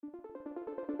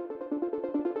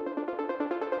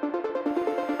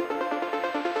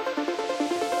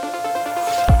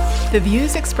The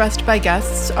views expressed by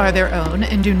guests are their own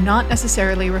and do not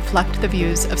necessarily reflect the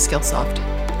views of Skillsoft.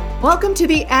 Welcome to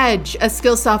The Edge, a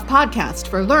Skillsoft podcast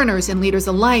for learners and leaders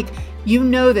alike. You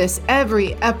know this,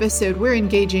 every episode we're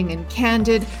engaging in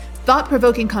candid,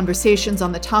 thought-provoking conversations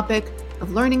on the topic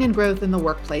of learning and growth in the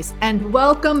workplace. And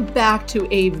welcome back to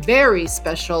a very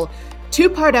special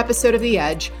two-part episode of The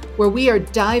Edge, where we are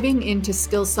diving into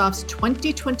Skillsoft's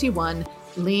 2021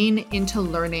 Lean into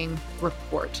Learning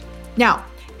report. Now,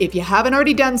 if you haven't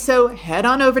already done so, head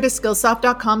on over to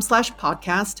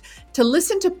skillsoft.com/podcast to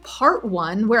listen to part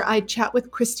one, where I chat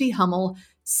with Cherie Hicks,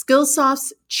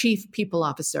 Skillsoft's Chief People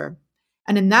Officer.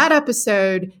 And in that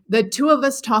episode, the two of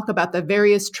us talk about the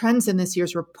various trends in this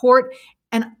year's report,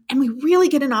 and we really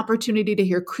get an opportunity to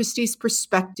hear Cherie's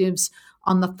perspectives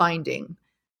on the finding.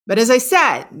 But as I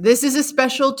said, this is a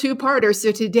special two-parter,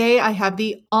 so today I have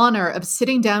the honor of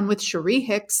sitting down with Cherie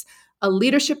Hicks, a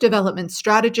leadership development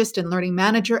strategist and learning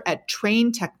manager at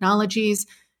Trane Technologies,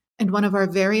 and one of our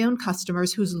very own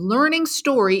customers whose learning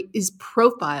story is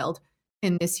profiled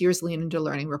in this year's Lean into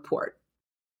Learning report.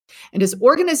 And as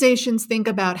organizations think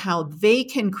about how they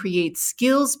can create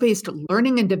skills-based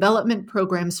learning and development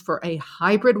programs for a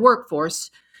hybrid workforce,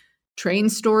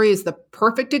 Trane's story is the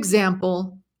perfect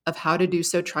example of how to do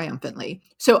so triumphantly.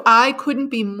 So I couldn't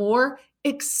be more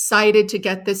excited to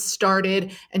get this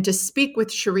started and to speak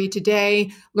with Cherie today,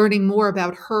 learning more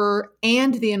about her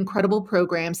and the incredible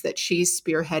programs that she's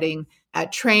spearheading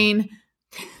at Trane.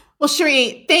 Well,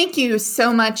 Cherie, thank you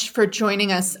so much for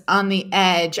joining us on The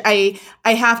Edge. I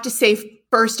have to say,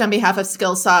 first, on behalf of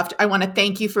Skillsoft, I want to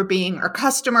thank you for being our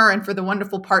customer and for the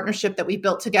wonderful partnership that we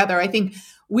built together. I think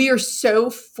we are so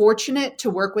fortunate to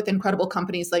work with incredible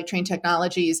companies like Trane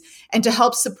Technologies and to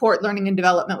help support learning and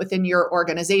development within your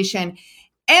organization.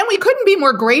 And we couldn't be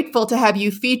more grateful to have you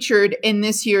featured in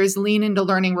this year's Lean into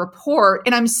Learning report.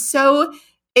 And I'm so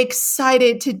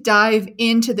excited to dive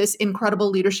into this incredible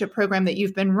leadership program that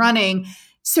you've been running.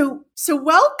 So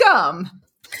welcome.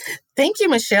 Thank you,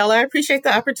 Michelle. I appreciate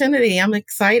the opportunity. I'm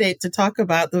excited to talk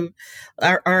about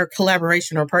our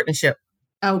collaboration or partnership.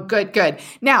 Oh, good.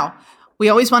 Now, we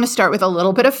always want to start with a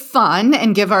little bit of fun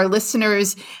and give our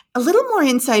listeners a little more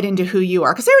insight into who you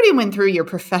are, because I already went through your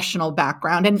professional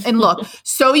background. And look,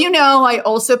 so you know, I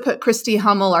also put Cherie Hicks,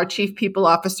 our Chief People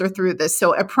Officer, through this,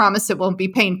 so I promise it won't be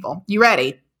painful. You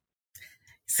ready?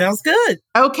 Sounds good.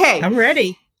 Okay. I'm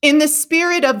ready. In the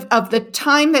spirit of the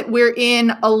time that we're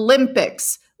in,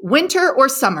 Olympics, winter or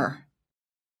summer?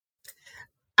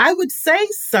 I would say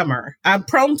summer. I'm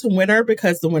prone to winter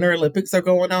because the Winter Olympics are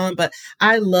going on, but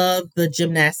I love the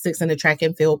gymnastics and the track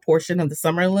and field portion of the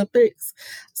Summer Olympics.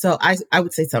 So I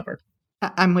would say summer.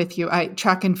 I'm with you.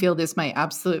 Track and field is my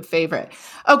absolute favorite.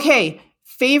 Okay.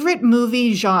 Favorite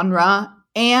movie genre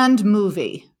and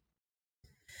movie?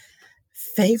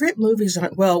 Favorite movie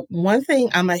genre? Well, one thing,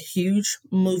 I'm a huge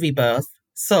movie buff.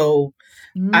 So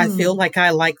I feel like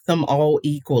I like them all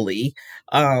equally,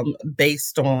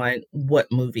 based on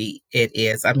what movie it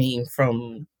is. I mean,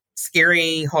 from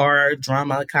scary, horror,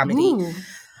 drama, comedy.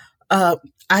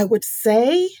 I would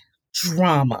say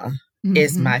drama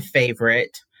is my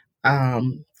favorite,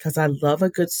 because I love a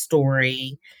good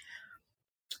story.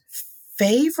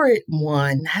 Favorite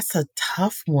one, that's a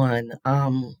tough one. I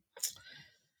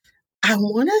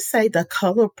want to say The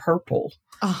Color Purple.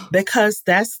 Because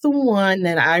that's the one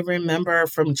that I remember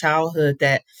from childhood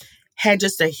that had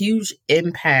just a huge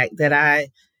impact that I,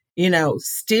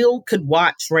 still could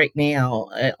watch right now,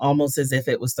 almost as if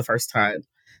it was the first time.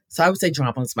 So I would say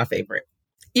drama is my favorite,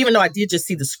 even though I did just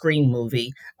see the Scream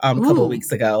movie a couple of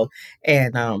weeks ago,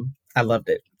 and I loved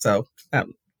it. So I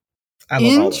love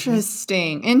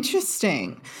Interesting.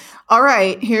 All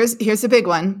right, here's a big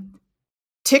one.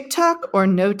 TikTok or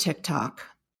no TikTok?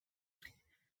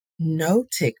 No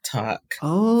TikTok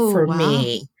for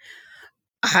me.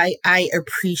 I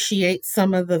appreciate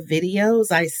some of the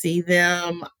videos. I see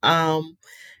them, I've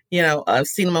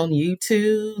seen them on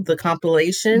YouTube, the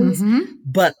compilations,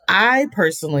 but I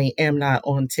personally am not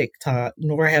on TikTok,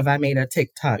 nor have I made a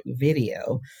TikTok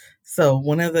video. So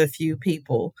one of the few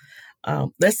people.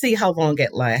 Let's see how long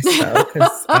it lasts, though,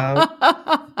 because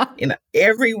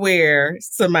everywhere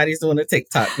somebody's doing a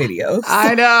TikTok video. So.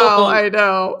 I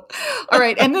know. All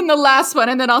right, and then the last one,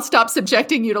 and then I'll stop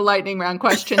subjecting you to lightning round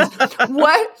questions.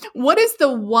 What is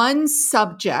the one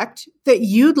subject that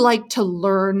you'd like to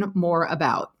learn more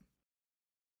about?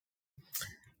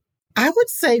 I would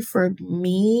say for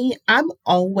me, I'm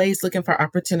always looking for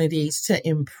opportunities to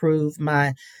improve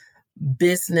my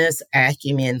business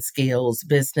acumen skills,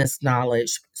 business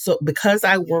knowledge. So because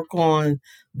I work on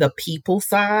the people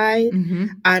side,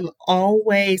 I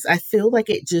feel like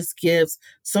it just gives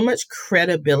so much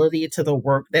credibility to the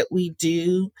work that we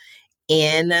do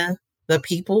in on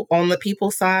the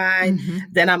people side,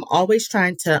 that I'm always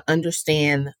trying to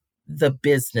understand the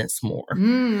business more,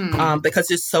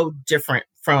 because it's so different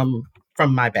from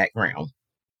my background.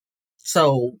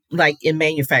 So like in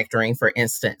manufacturing, for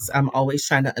instance, I'm always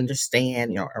trying to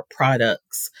understand, our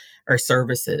products or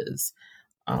services.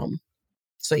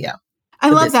 So yeah. I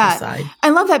love that. Side. I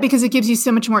love that because it gives you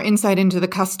so much more insight into the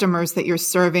customers that you're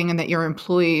serving and that your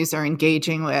employees are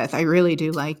engaging with. I really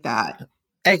do like that.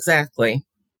 Exactly.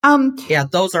 Yeah,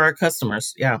 those are our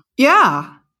customers. Yeah.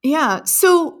 Yeah. Yeah.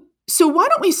 So why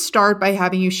don't we start by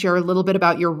having you share a little bit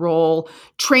about your role,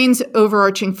 Trane's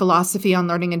overarching philosophy on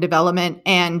learning and development,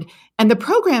 and the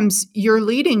programs you're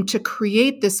leading to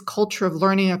create this culture of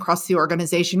learning across the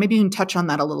organization. Maybe you can touch on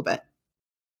that a little bit.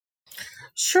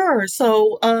 Sure.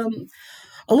 So, a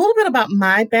little bit about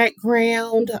my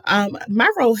background. My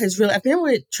role I've been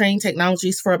with Trane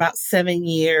Technologies for about 7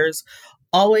 years,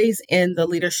 always in the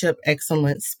leadership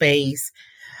excellence space.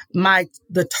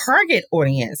 The target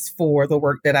audience for the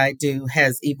work that I do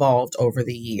has evolved over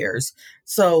the years.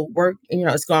 So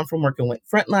it's gone from working with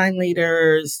frontline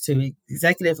leaders to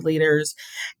executive leaders.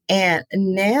 And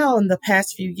now in the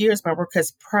past few years, my work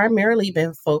has primarily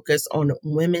been focused on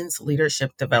women's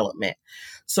leadership development.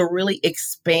 So really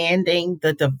expanding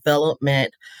the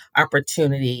development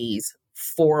opportunities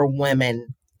for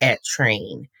women at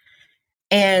Trane.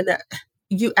 And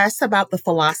you asked about the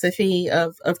philosophy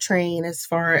of Trane as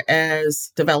far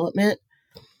as development.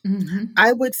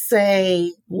 I would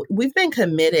say we've been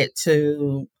committed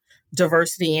to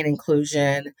diversity and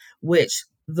inclusion, which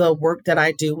the work that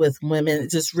I do with women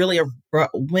is really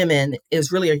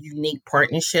a unique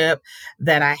partnership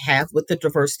that I have with the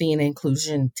diversity and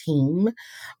inclusion team.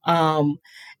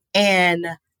 And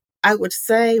I would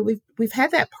say we've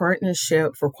had that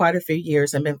partnership for quite a few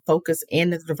years and been focused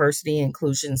in the diversity and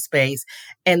inclusion space.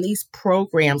 And these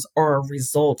programs are a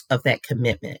result of that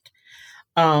commitment.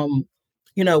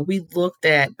 We looked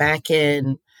at back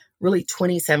in really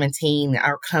 2017,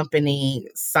 our company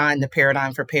signed the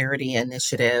Paradigm for Parity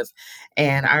initiative,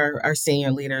 and our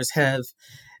senior leaders have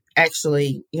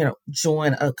actually,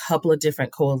 join a couple of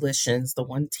different coalitions, the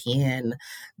 110,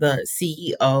 the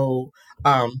CEO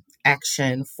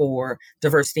Action for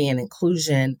Diversity and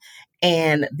Inclusion.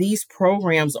 And these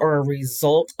programs are a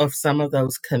result of some of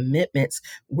those commitments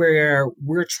where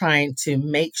we're trying to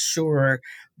make sure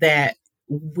that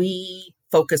we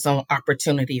focus on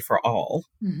opportunity for all,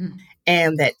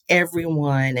 and that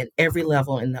everyone at every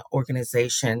level in the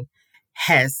organization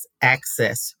has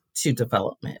access to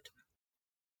development.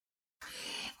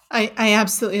 I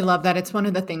absolutely love that. It's one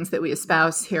of the things that we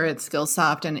espouse here at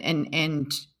Skillsoft.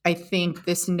 And I think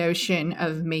this notion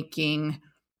of making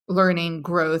learning,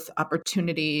 growth,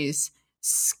 opportunities,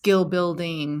 skill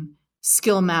building,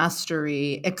 skill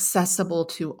mastery accessible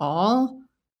to all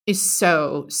is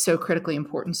so, so critically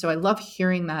important. So I love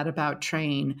hearing that about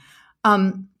Trane.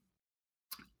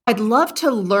 I'd love to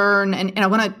learn, and I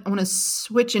want to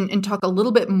switch and talk a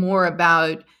little bit more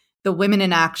about the Women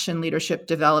in Action Leadership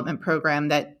Development Program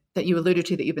that you alluded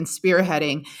to, that you've been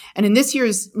spearheading. And in this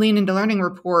year's Lean into Learning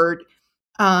report,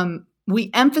 we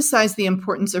emphasize the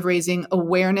importance of raising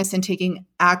awareness and taking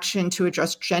action to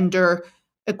address gender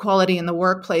equality in the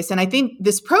workplace. And I think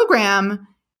this program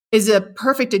is a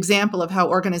perfect example of how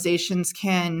organizations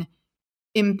can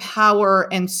empower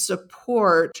and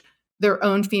support their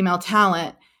own female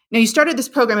talent. Now, you started this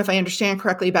program, if I understand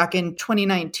correctly, back in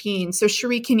 2019. So,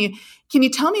 Cherie, can you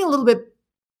tell me a little bit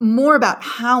more about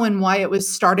how and why it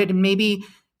was started, and maybe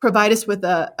provide us with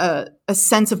a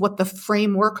sense of what the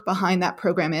framework behind that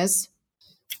program is?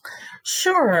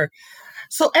 Sure.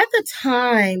 So at the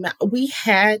time, we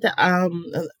had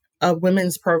a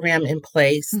women's program in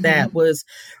place that was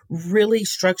really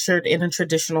structured in a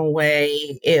traditional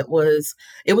way. It was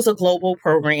a global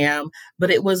program, but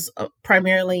it was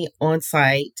primarily on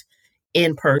site,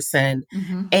 in person,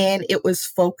 and it was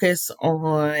focused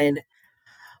on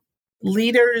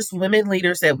women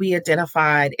leaders that we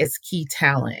identified as key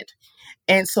talent.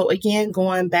 And so again,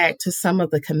 going back to some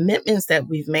of the commitments that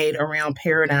we've made around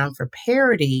Paradigm for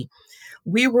Parity,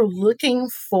 we were looking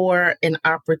for an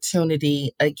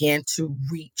opportunity again to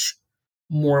reach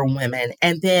more women,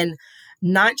 and then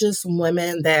not just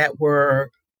women that were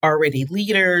already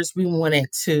leaders. We wanted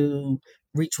to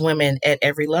reach women at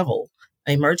every level,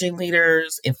 emerging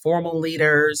leaders, informal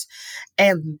leaders.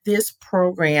 And this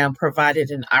program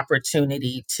provided an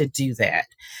opportunity to do that,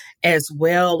 as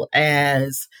well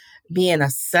as being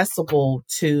accessible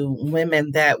to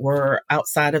women that were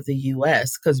outside of the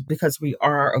US because we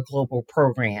are a global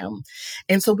program.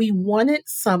 And so we wanted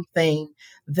something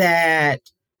that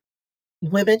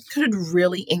women could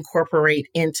really incorporate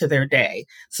into their day.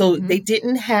 So they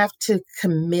didn't have to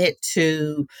commit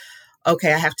to,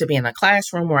 okay, I have to be in a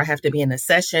classroom or I have to be in a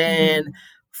session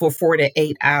for 4 to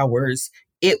 8 hours.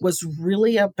 It was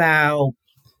really about,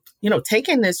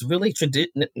 taking this really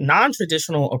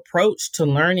non-traditional approach to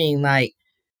learning, like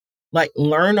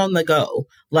learn on the go.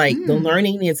 Like the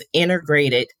learning is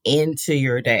integrated into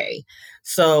your day.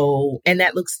 So, and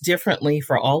that looks differently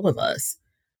for all of us.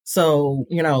 So,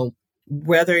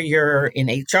 whether you're in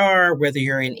HR, whether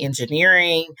you're in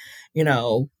engineering,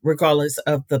 regardless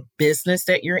of the business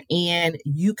that you're in,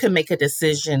 you can make a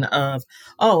decision of,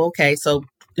 oh, okay, so,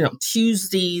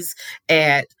 Tuesdays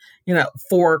at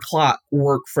 4:00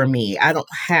 work for me. I don't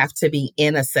have to be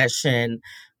in a session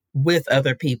with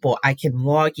other people. I can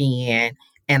log in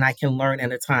and I can learn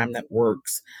at a time that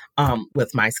works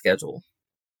with my schedule.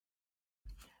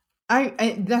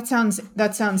 That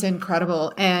sounds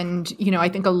incredible. And, I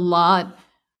think a lot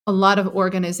of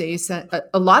organizations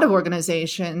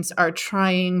are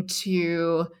trying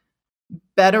to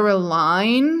better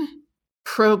align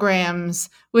programs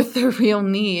with the real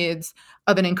needs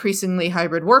of an increasingly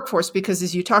hybrid workforce, because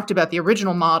as you talked about the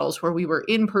original models where we were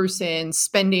in person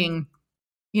spending,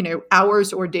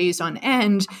 hours or days on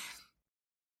end,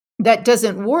 that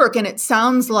doesn't work. And it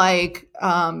sounds like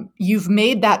you've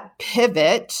made that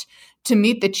pivot to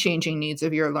meet the changing needs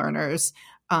of your learners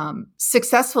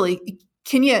successfully.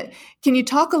 Can you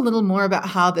talk a little more about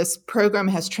how this program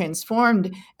has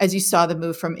transformed as you saw the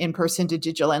move from in-person to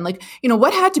digital? And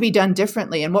what had to be done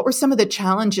differently? And what were some of the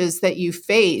challenges that you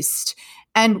faced?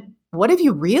 And what have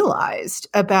you realized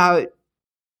about,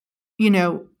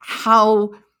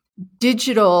 how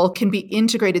digital can be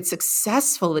integrated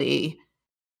successfully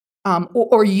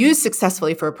or used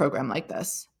successfully for a program like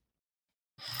this?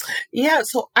 Yeah,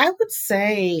 so I would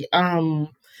say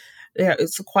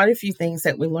it's quite a few things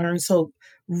that we learned. So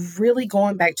really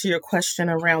going back to your question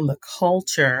around the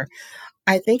culture,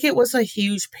 I think it was a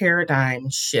huge paradigm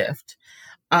shift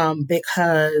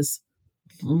because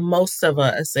most of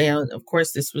us, and of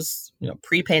course this was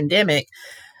pre-pandemic,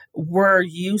 were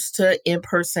used to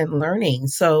in-person learning.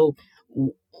 So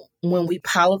when we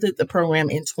piloted the program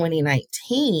in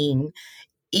 2019,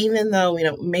 even though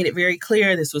made it very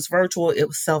clear this was virtual, it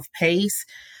was self-paced,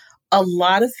 a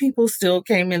lot of people still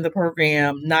came in the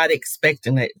program not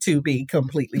expecting it to be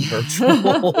completely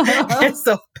virtual and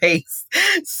self-paced.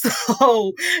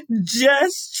 So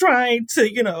just trying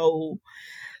to,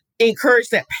 encourage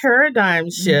that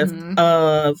paradigm shift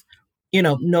of,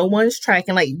 no one's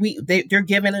tracking. Like they're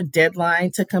given a deadline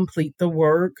to complete the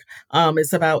work.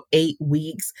 It's about 8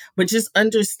 weeks, but just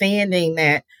understanding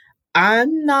that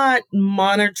I'm not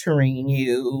monitoring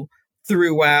you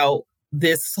throughout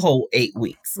this whole 8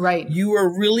 weeks. Right. You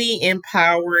are really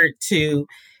empowered to,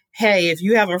 hey, if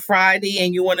you have a Friday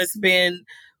and you want to spend,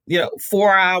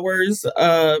 4 hours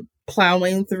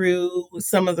plowing through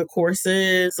some of the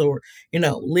courses or,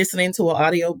 listening to an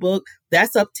audiobook,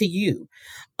 that's up to you.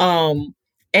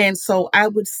 And so I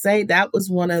would say that was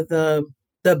one of the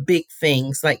big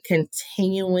things, like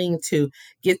continuing to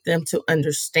get them to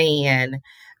understand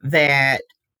that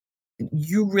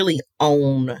you really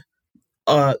own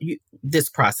this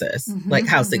process, like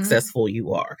how successful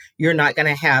you are. You're not going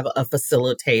to have a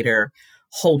facilitator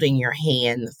holding your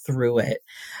hand through it.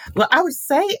 But I would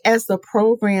say as the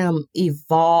program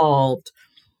evolved,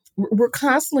 we're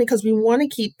constantly, because we want to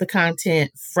keep the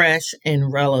content fresh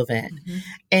and relevant.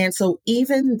 And so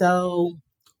even though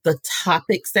the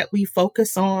topics that we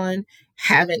focus on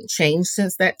haven't changed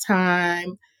since that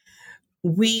time,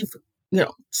 we've,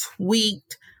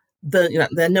 tweaked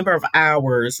the number of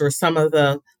hours or some of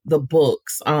the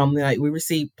books. Like we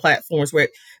received platforms where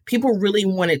people really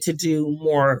wanted to do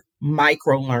more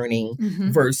micro learning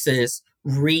versus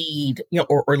read,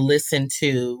 or listen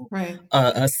to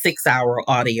a 6-hour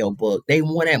audio book. They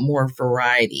wanted more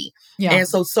variety. Yeah. And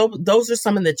so those are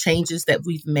some of the changes that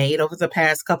we've made over the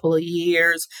past couple of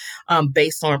years,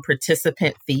 based on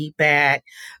participant feedback.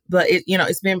 But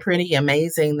it's been pretty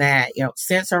amazing that,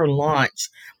 since our launch,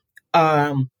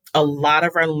 a lot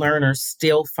of our learners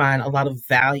still find a lot of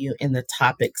value in the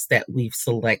topics that we've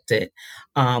selected,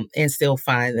 and still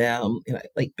find them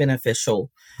like beneficial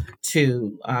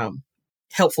to,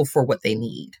 helpful for what they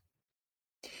need.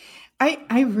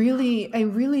 I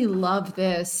really love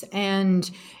this. And,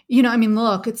 I mean,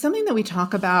 look, it's something that we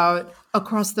talk about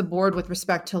across the board with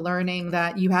respect to learning,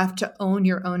 that you have to own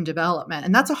your own development.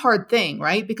 And that's a hard thing,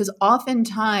 right? Because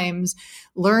oftentimes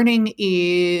learning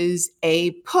is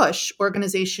a push.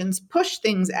 Organizations push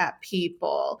things at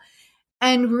people.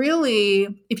 And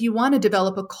really, if you want to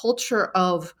develop a culture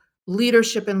of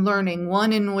leadership and learning,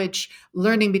 one in which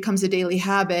learning becomes a daily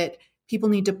habit, people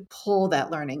need to pull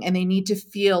that learning and they need to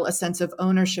feel a sense of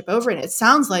ownership over it. It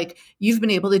sounds like you've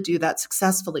been able to do that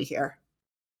successfully here.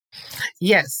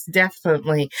 Yes,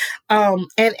 definitely. And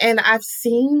I've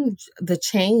seen the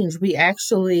change. We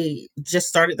actually just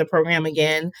started the program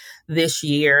again this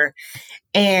year,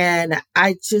 and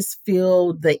I just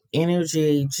feel the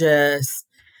energy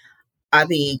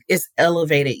it's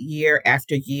elevated year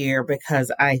after year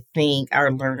because I think our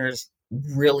learners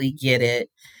really get it.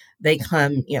 They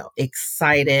come,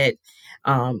 excited.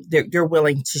 They're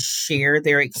willing to share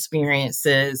their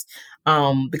experiences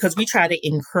because we try to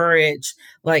encourage,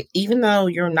 like, even though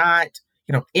you're not,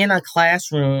 in a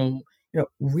classroom,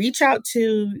 reach out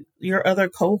to your other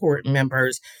cohort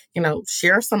members,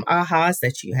 share some ahas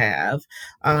that you have.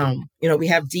 We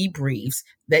have debriefs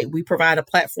that we provide a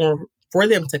platform for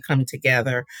them to come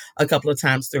together a couple of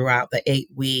times throughout the 8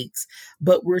 weeks.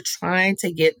 But we're trying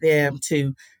to get them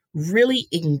to really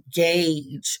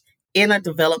engage in a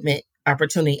development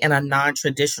opportunity in a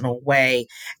non-traditional way.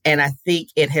 And I think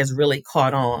it has really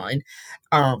caught on,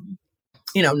 now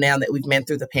that we've been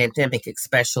through the pandemic,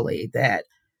 especially, that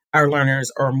our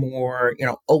learners are more,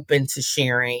 open to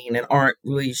sharing and aren't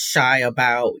really shy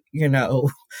about,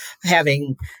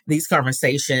 having these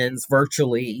conversations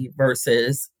virtually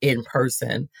versus in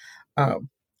person. So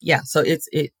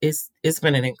it's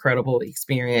been an incredible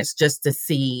experience just to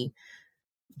see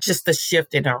just the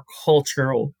shift in our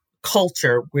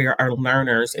culture where our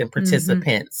learners and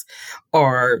participants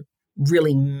are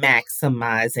really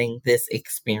maximizing this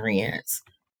experience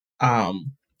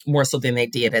more so than they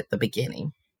did at the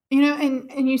beginning.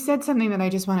 And you said something that I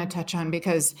just want to touch on,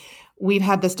 because we've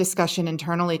had this discussion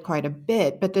internally quite a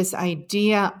bit, but this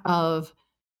idea of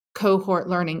cohort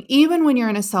learning, even when you're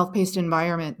in a self-paced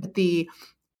environment, the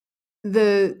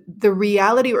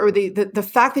reality, or the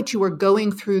fact that you are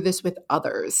going through this with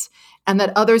others and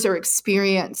that others are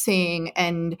experiencing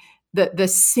and the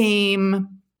same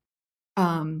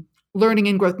learning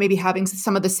and growth, maybe having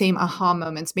some of the same aha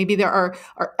moments. Maybe there are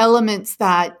elements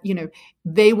that,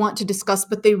 they want to discuss,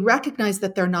 but they recognize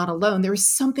that they're not alone. There is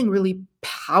something really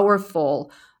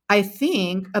powerful, I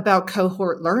think, about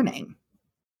cohort learning.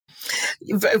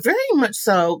 Very much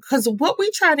so, because what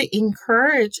we try to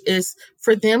encourage is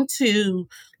for them to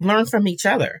learn from each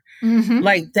other.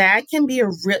 Like, that can be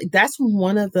that's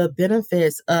one of the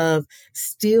benefits of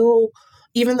still,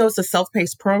 even though it's a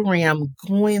self-paced program,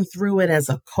 going through it as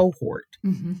a cohort.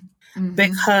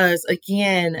 Because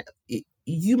again,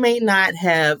 you may not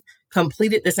have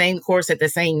completed the same course at the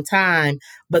same time,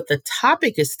 but the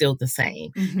topic is still the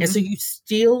same. And so you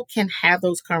still can have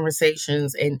those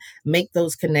conversations and make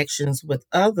those connections with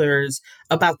others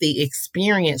about the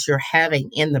experience you're having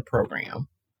in the program.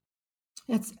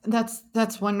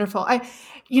 That's wonderful. I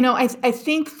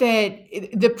think that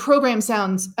the program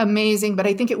sounds amazing, but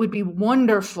I think it would be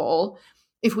wonderful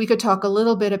if we could talk a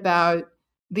little bit about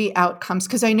the outcomes,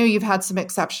 because I know you've had some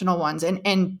exceptional ones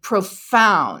and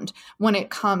profound when it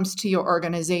comes to your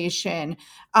organization.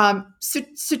 So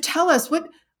tell us,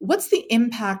 what's the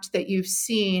impact that you've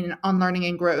seen on learning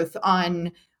and growth,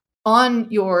 on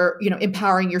your,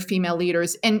 empowering your female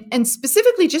leaders, and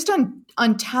specifically just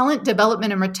on talent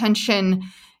development and retention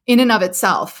in and of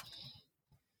itself?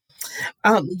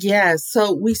 Yeah.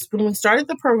 So when we started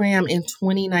the program in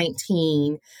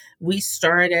 2019, we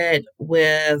started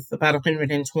with about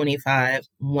 125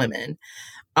 women.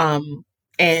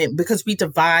 And because we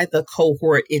divide the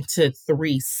cohort into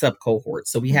 3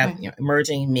 sub-cohorts. So we have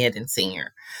emerging, mid, and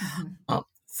senior.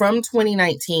 From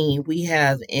 2019, we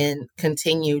have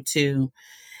continued to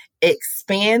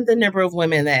expand the number of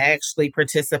women that actually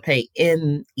participate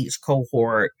in each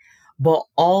cohort, but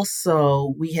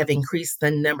also we have increased the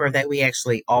number that we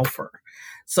actually offer.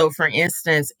 So for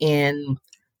instance, in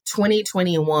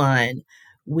 2021,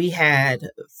 we had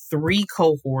 3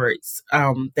 cohorts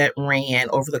that ran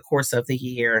over the course of the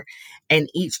year, and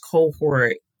each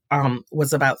cohort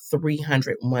was about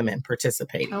 300 women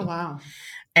participating. Oh, wow.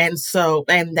 And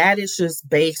that is just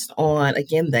based on,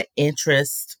 again, the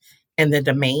interest and the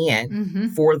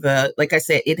demand for like I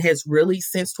said, it has really,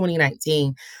 since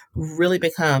 2019, really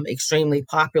become extremely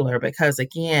popular because,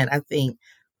 again, I think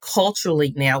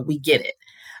culturally now we get it.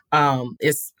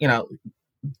 It's,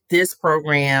 this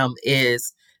program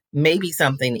is maybe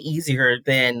something easier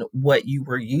than what you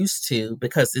were used to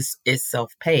because it's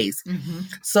self-paced.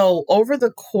 So over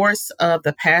the course of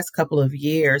the past couple of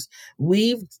years,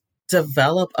 we've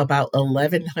developed about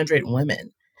 1,100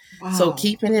 women. Wow. So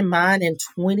keeping in mind in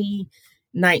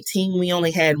 2019, we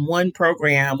only had one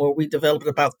program where we developed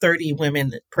about 30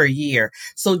 women per year.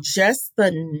 So just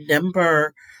the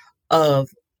number of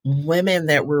women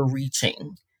that we're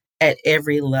reaching at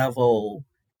every level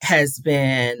has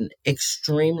been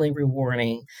extremely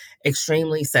rewarding,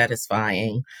 extremely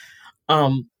satisfying.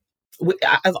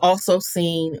 I've also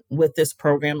seen with this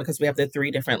program, because we have the 3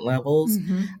 different levels,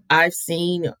 I've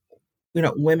seen,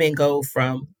 women go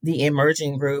from the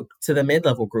emerging group to the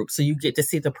mid-level group. So you get to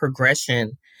see the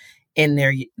progression in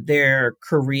their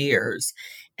careers,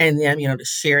 and then, to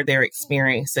share their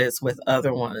experiences with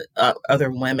other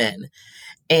women.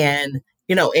 And,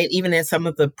 and even in some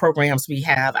of the programs we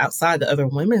have outside the other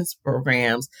women's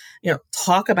programs,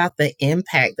 talk about the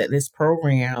impact that this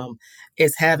program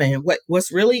is having.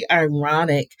 What's really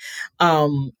ironic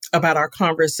about our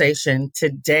conversation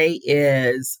today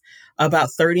is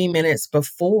about 30 minutes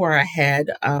before, I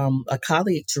had a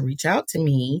colleague to reach out to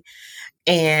me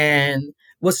and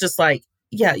was just like,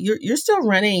 yeah, you're still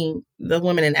running the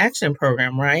Women in Action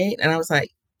program, right? And I was like,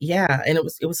 yeah. And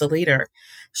it was a leader.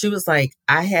 She was like,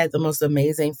 I had the most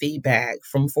amazing feedback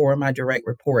from 4 of my direct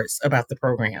reports about the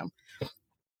program.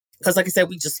 Because like I said,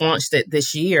 we just launched it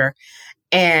this year.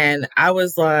 And I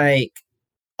was like,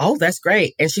 oh, that's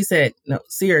great. And she said, no,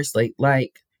 seriously,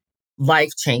 like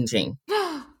life-changing.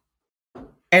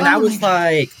 And I was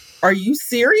like, are you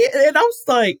serious? And I was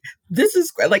like, this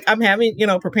is like, I'm having,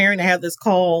 preparing to have this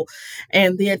call.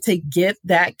 And then to get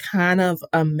that kind of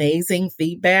amazing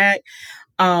feedback.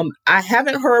 I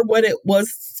haven't heard what it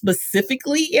was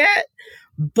specifically yet,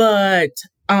 but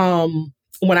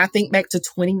when I think back to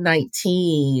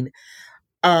 2019,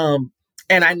 and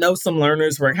I know some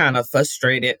learners were kind of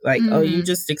frustrated, like, oh, you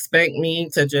just expect me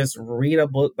to just read a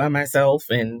book by myself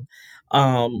and,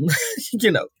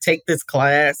 take this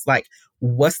class, like,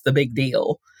 what's the big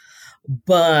deal?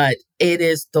 But it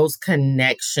is those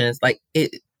connections, like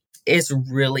it's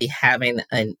really having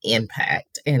an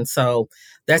impact. And so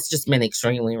that's just been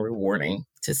extremely rewarding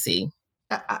to see.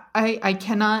 I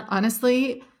cannot,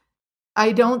 honestly,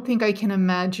 I don't think I can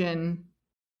imagine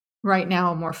right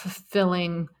now a more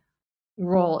fulfilling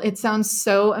role. It sounds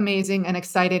so amazing and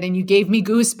excited. And you gave me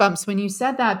goosebumps when you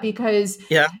said that, because,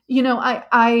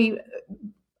 I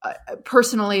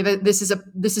personally, this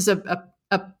is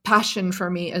a passion for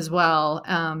me as well.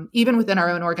 Even within our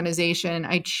own organization,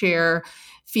 I chair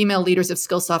Female Leaders of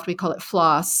Skillsoft. We call it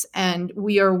FLOSS. And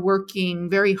we are working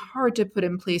very hard to put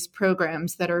in place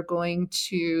programs that are going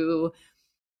to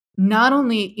not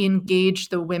only engage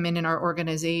the women in our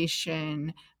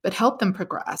organization, but help them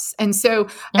progress. And so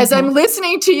as I'm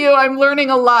listening to you, I'm learning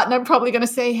a lot, and I'm probably going to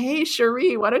say, hey,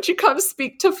 Cherie, why don't you come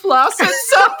speak to FLOSS at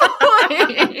some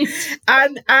point?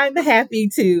 I'm happy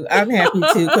to,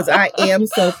 because I am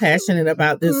so passionate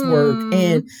about this work,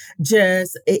 and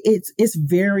just, it's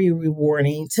very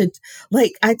rewarding to,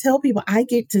 like, I tell people I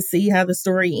get to see how the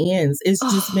story ends. It's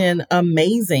just been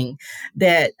amazing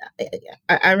that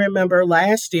I remember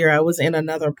last year I was in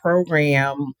another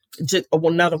program, just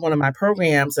another one of my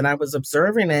programs, and I was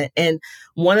observing it. And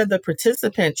one of the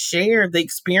participants shared the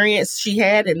experience she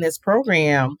had in this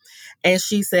program. And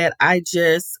she said, I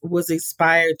just was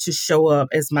inspired to show up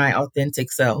as my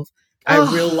authentic self.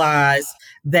 I realized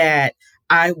that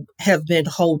I have been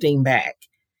holding back.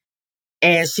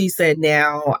 And she said,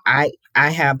 now I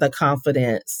have the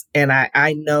confidence, and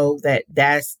I know that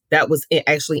that was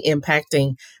actually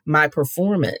impacting my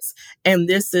performance. And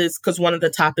this is because one of the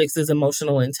topics is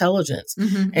emotional intelligence.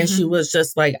 And she was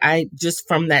just like,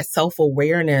 from that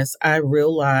self-awareness, I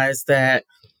realized that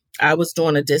I was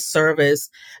doing a disservice,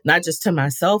 not just to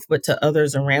myself, but to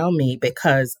others around me,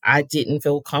 because I didn't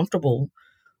feel comfortable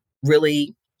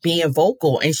really being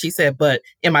vocal. And she said, but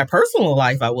in my personal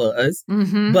life, I was,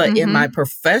 but in my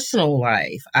professional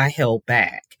life, I held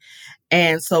back.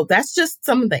 And so that's just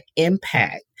some of the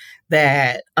impact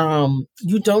that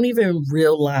you don't even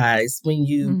realize when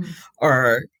you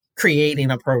are creating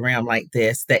a program like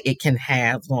this, that it can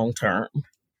have long term.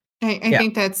 I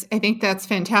think that's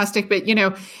fantastic. But,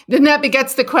 then that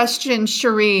begets the question,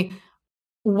 Cherie,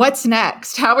 what's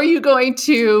next? How are you going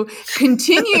to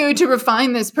continue to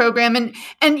refine this program? And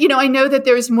I know that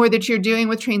there's more that you're doing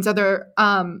with Trane's other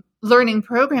learning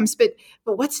programs, but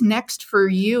what's next for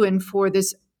you and for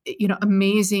this,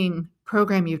 amazing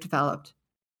program you've developed?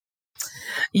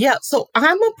 Yeah. So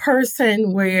I'm a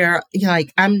person where,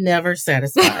 I'm never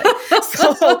satisfied.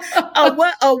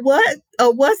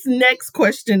 What's next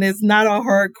question is not a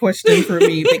hard question for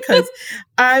me because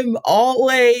I'm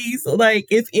always like,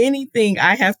 if anything,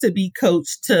 I have to be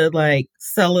coached to like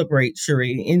celebrate,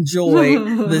 Cherie, enjoy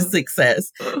the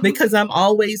success, because I'm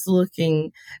always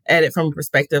looking at it from a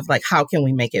perspective like, how can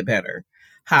we make it better?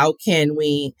 How can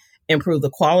we improve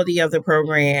the quality of the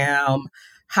program?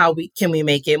 Can we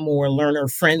make it more learner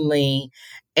friendly?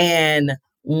 And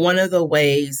one of the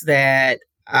ways that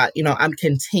I'm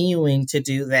continuing to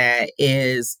do that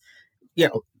is,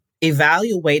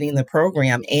 evaluating the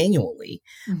program annually.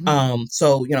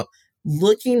 So,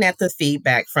 looking at the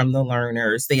feedback from the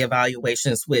learners, the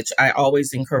evaluations, which I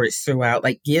always encourage throughout,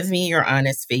 like, give me your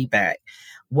honest feedback.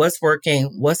 What's working?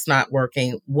 What's not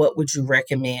working? What would you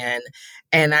recommend?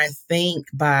 And I think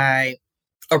by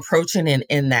approaching it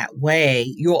in that way,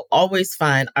 you'll always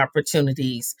find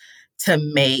opportunities to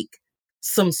make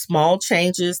some small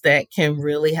changes that can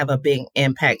really have a big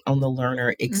impact on the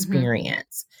learner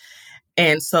experience.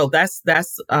 And so that's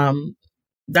some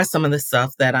of the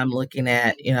stuff that I'm looking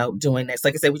at, doing next.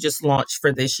 Like I said, we just launched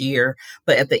for this year,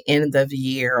 but at the end of the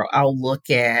year, I'll look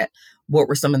at what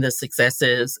were some of the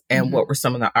successes and what were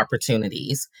some of the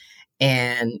opportunities.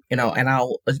 And, and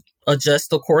I'll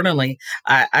adjust accordingly.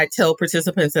 I tell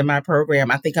participants in my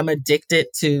program, I think I'm addicted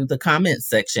to the comments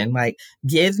section. Like,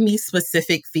 give me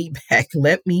specific feedback.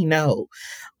 Let me know.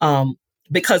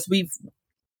 Because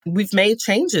we've made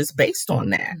changes based on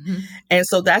that. And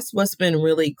so that's what's been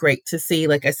really great to see.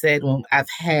 Like I said, when I've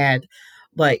had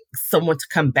like someone to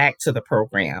come back to the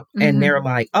program and they're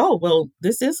like, oh, well,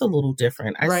 this is a little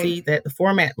different. I see that the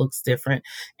format looks different,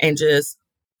 and just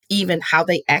even how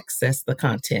they access the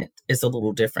content is a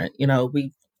little different.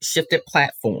 We shifted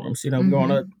platforms, we're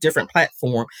on a different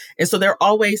platform. And so there are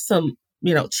always some,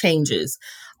 changes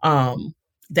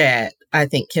that I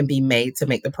think can be made to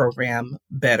make the program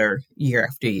better year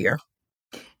after year.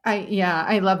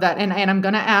 I love that. And I'm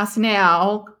going to ask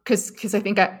now, because I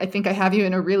think I have you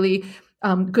in a really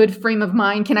good frame of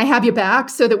mind. Can I have you back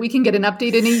so that we can get an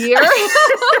update in a year?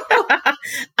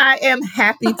 I am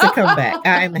happy to come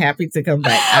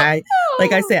back.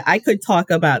 Like I said, I could talk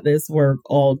about this work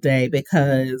all day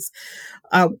because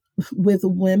with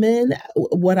women,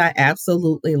 what I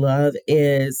absolutely love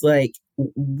is like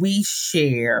we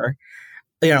share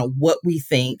what we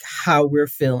think, how we're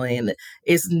feeling.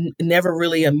 Is never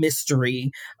really a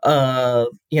mystery of,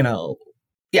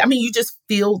 you just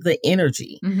feel the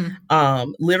energy,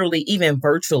 literally, even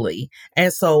virtually.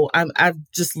 And so I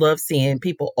just love seeing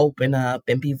people open up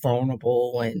and be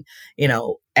vulnerable and,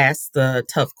 ask the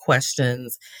tough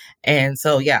questions. And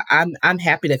so, yeah, I'm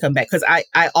happy to come back because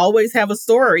I always have a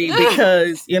story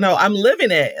because, I'm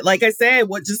living it. Like I said,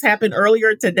 what just happened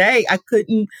earlier today, I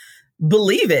couldn't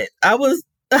believe it. I was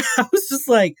just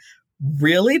like,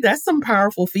 really? That's some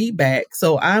powerful feedback.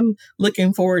 So I'm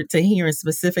looking forward to hearing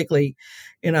specifically,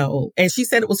 and she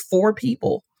said it was 4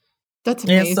 people. That's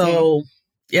amazing. And so,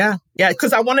 yeah,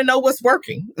 because I want to know what's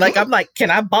working. Like, I'm like,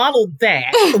 can I bottle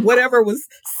that? Whatever was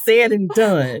said and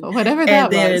done. Whatever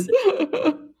that was.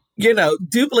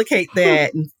 Duplicate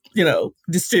that and,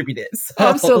 distribute it. So,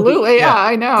 absolutely. Yeah,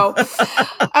 I know.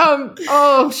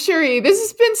 Cherie, this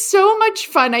has been so much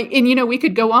fun. We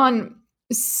could go on,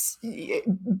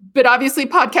 but obviously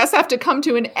podcasts have to come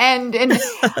to an end. And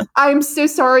I'm so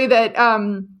sorry that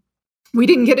we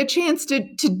didn't get a chance to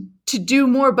do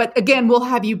more. But again, we'll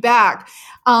have you back.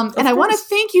 And I want to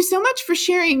thank you so much for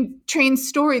sharing Trane's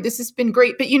story. This has been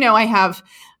great. But, I have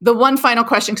the one final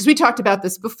question, because we talked about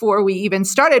this before we even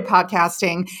started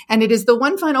podcasting. And it is the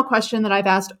one final question that I've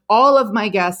asked all of my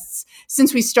guests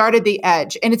since we started The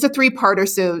Edge. And it's a 3-parter,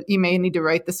 so you may need to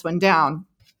write this one down.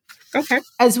 Okay.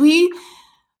 As we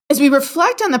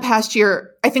reflect on the past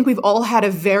year, I think we've all had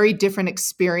a very different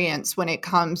experience when it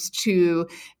comes to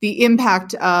the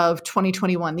impact of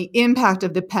 2021, the impact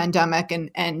of the pandemic,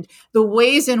 and the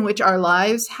ways in which our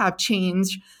lives have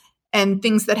changed and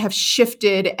things that have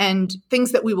shifted and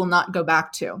things that we will not go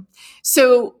back to.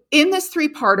 So in this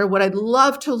 3-parter, what I'd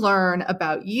love to learn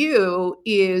about you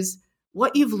is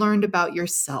what you've learned about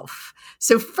yourself.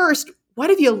 So first, what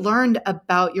have you learned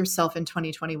about yourself in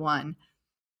 2021?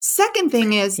 Second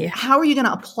thing is, how are you going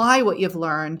to apply what you've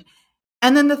learned?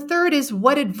 And then the third is,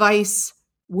 what advice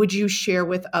would you share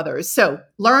with others? So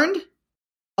learned,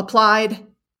 applied,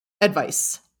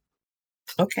 advice.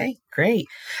 Okay, great.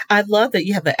 I love that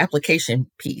you have the application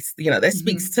piece. That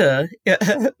speaks to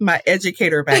my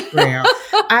educator background.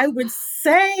 I would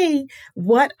say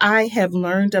what I have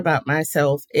learned about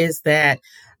myself is that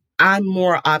I'm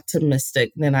more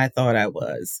optimistic than I thought I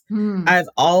was. I've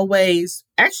always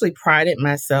actually prided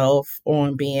myself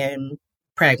on being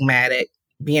pragmatic,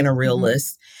 being a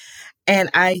realist. And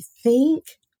I think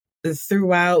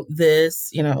throughout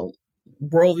this,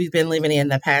 world we've been living in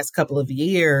the past couple of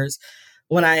years,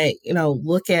 when I,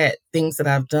 look at things that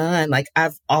I've done, like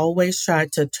I've always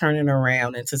tried to turn it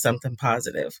around into something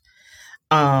positive.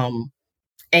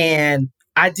 And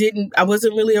I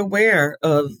wasn't really aware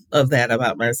of that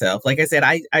about myself. Like I said,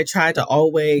 I tried to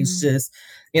always just,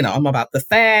 I'm about the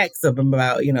facts, I'm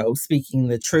about, speaking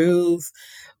the truth.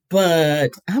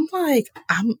 But I'm like,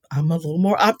 I'm a little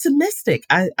more optimistic.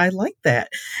 I like that.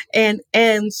 And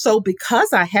so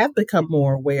because I have become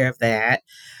more aware of that,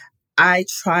 I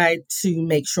try to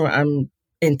make sure I'm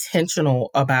intentional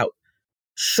about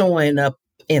showing up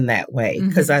in that way,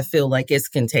 because I feel like it's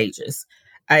contagious.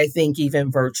 I think even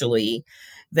virtually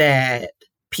that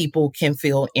people can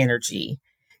feel energy.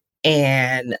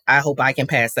 And I hope I can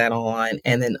pass that on,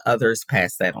 and then others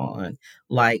pass that on,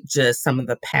 like just some of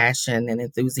the passion and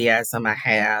enthusiasm I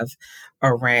have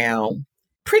around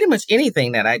pretty much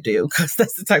anything that I do, because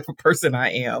that's the type of person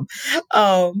I am.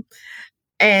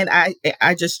 And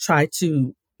I just try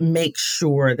to make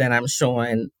sure that I'm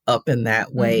showing up in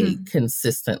that way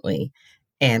consistently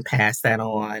and pass that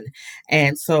on.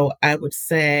 And so I would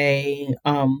say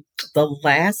the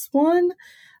last one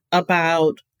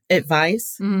about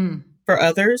advice for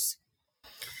others,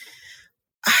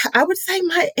 I would say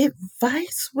my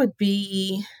advice would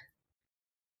be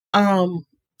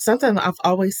something I've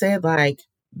always said, like,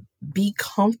 be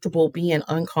comfortable being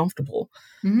uncomfortable.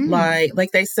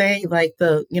 Like they say, like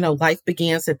life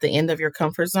begins at the end of your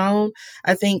comfort zone.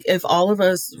 I think if all of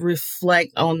us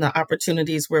reflect on the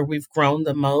opportunities where we've grown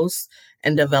the most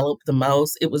and developed the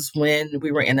most, it was when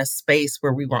we were in a space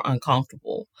where we were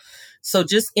uncomfortable. So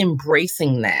just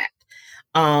embracing that.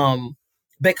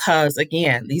 Because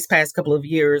again, these past couple of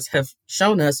years have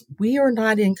shown us we are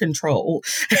not in control.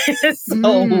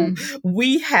 So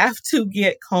we have to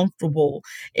get comfortable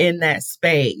in that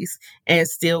space and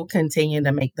still continue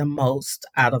to make the most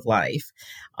out of life,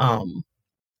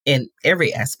 in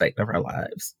every aspect of our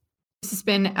lives. This has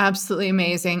been absolutely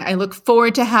amazing. I look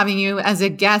forward to having you as a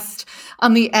guest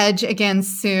on The Edge again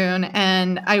soon.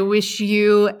 And I wish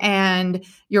you and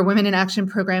your Women in Action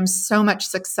program so much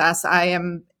success. I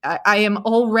am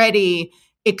already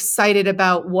excited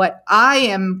about what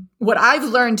I've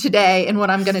learned today and what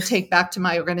I'm going to take back to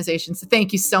my organization. So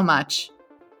thank you so much.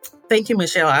 Thank you,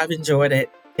 Michelle. I've enjoyed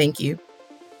it. Thank you.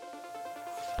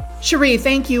 Cherie,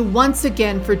 thank you once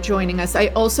again for joining us. I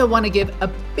also want to give a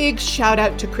big shout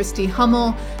out to Christy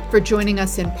Hummel for joining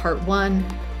us in part 1.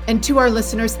 And to our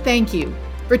listeners, thank you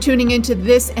for tuning into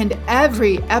this and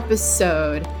every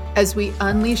episode as we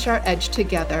unleash our edge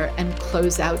together and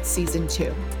close out season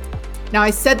 2. Now,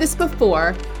 I said this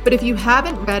before, but if you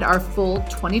haven't read our full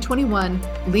 2021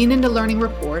 Lean Into Learning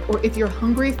report, or if you're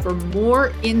hungry for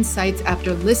more insights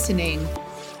after listening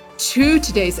to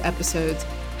today's episodes,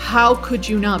 how could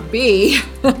you not be?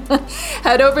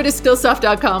 Head over to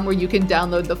Skillsoft.com where you can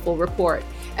download the full report.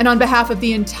 And on behalf of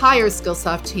the entire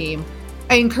Skillsoft team,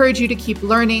 I encourage you to keep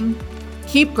learning,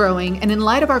 keep growing, and in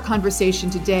light of our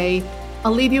conversation today,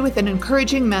 I'll leave you with an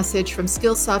encouraging message from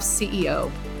Skillsoft's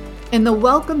CEO. In the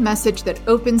welcome message that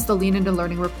opens the Lean Into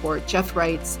Learning report, Jeff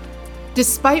writes,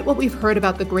 "Despite what we've heard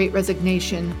about the Great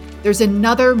Resignation, there's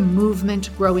another movement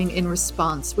growing in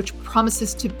response, which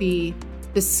promises to be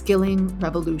the skilling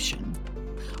revolution.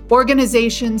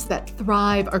 Organizations that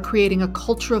thrive are creating a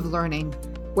culture of learning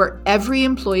where every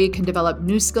employee can develop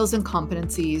new skills and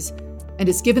competencies and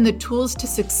is given the tools to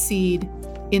succeed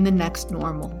in the next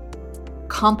normal.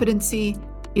 Competency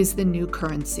is the new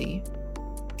currency."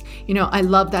 I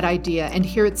love that idea. And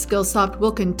here at Skillsoft,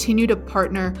 we'll continue to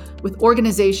partner with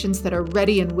organizations that are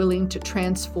ready and willing to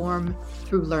transform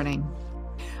through learning.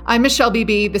 I'm Michelle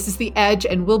Beebe. This is The Edge,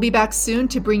 and we'll be back soon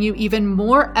to bring you even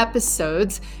more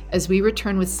episodes as we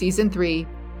return with season 3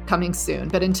 coming soon.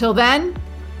 But until then,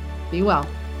 be well.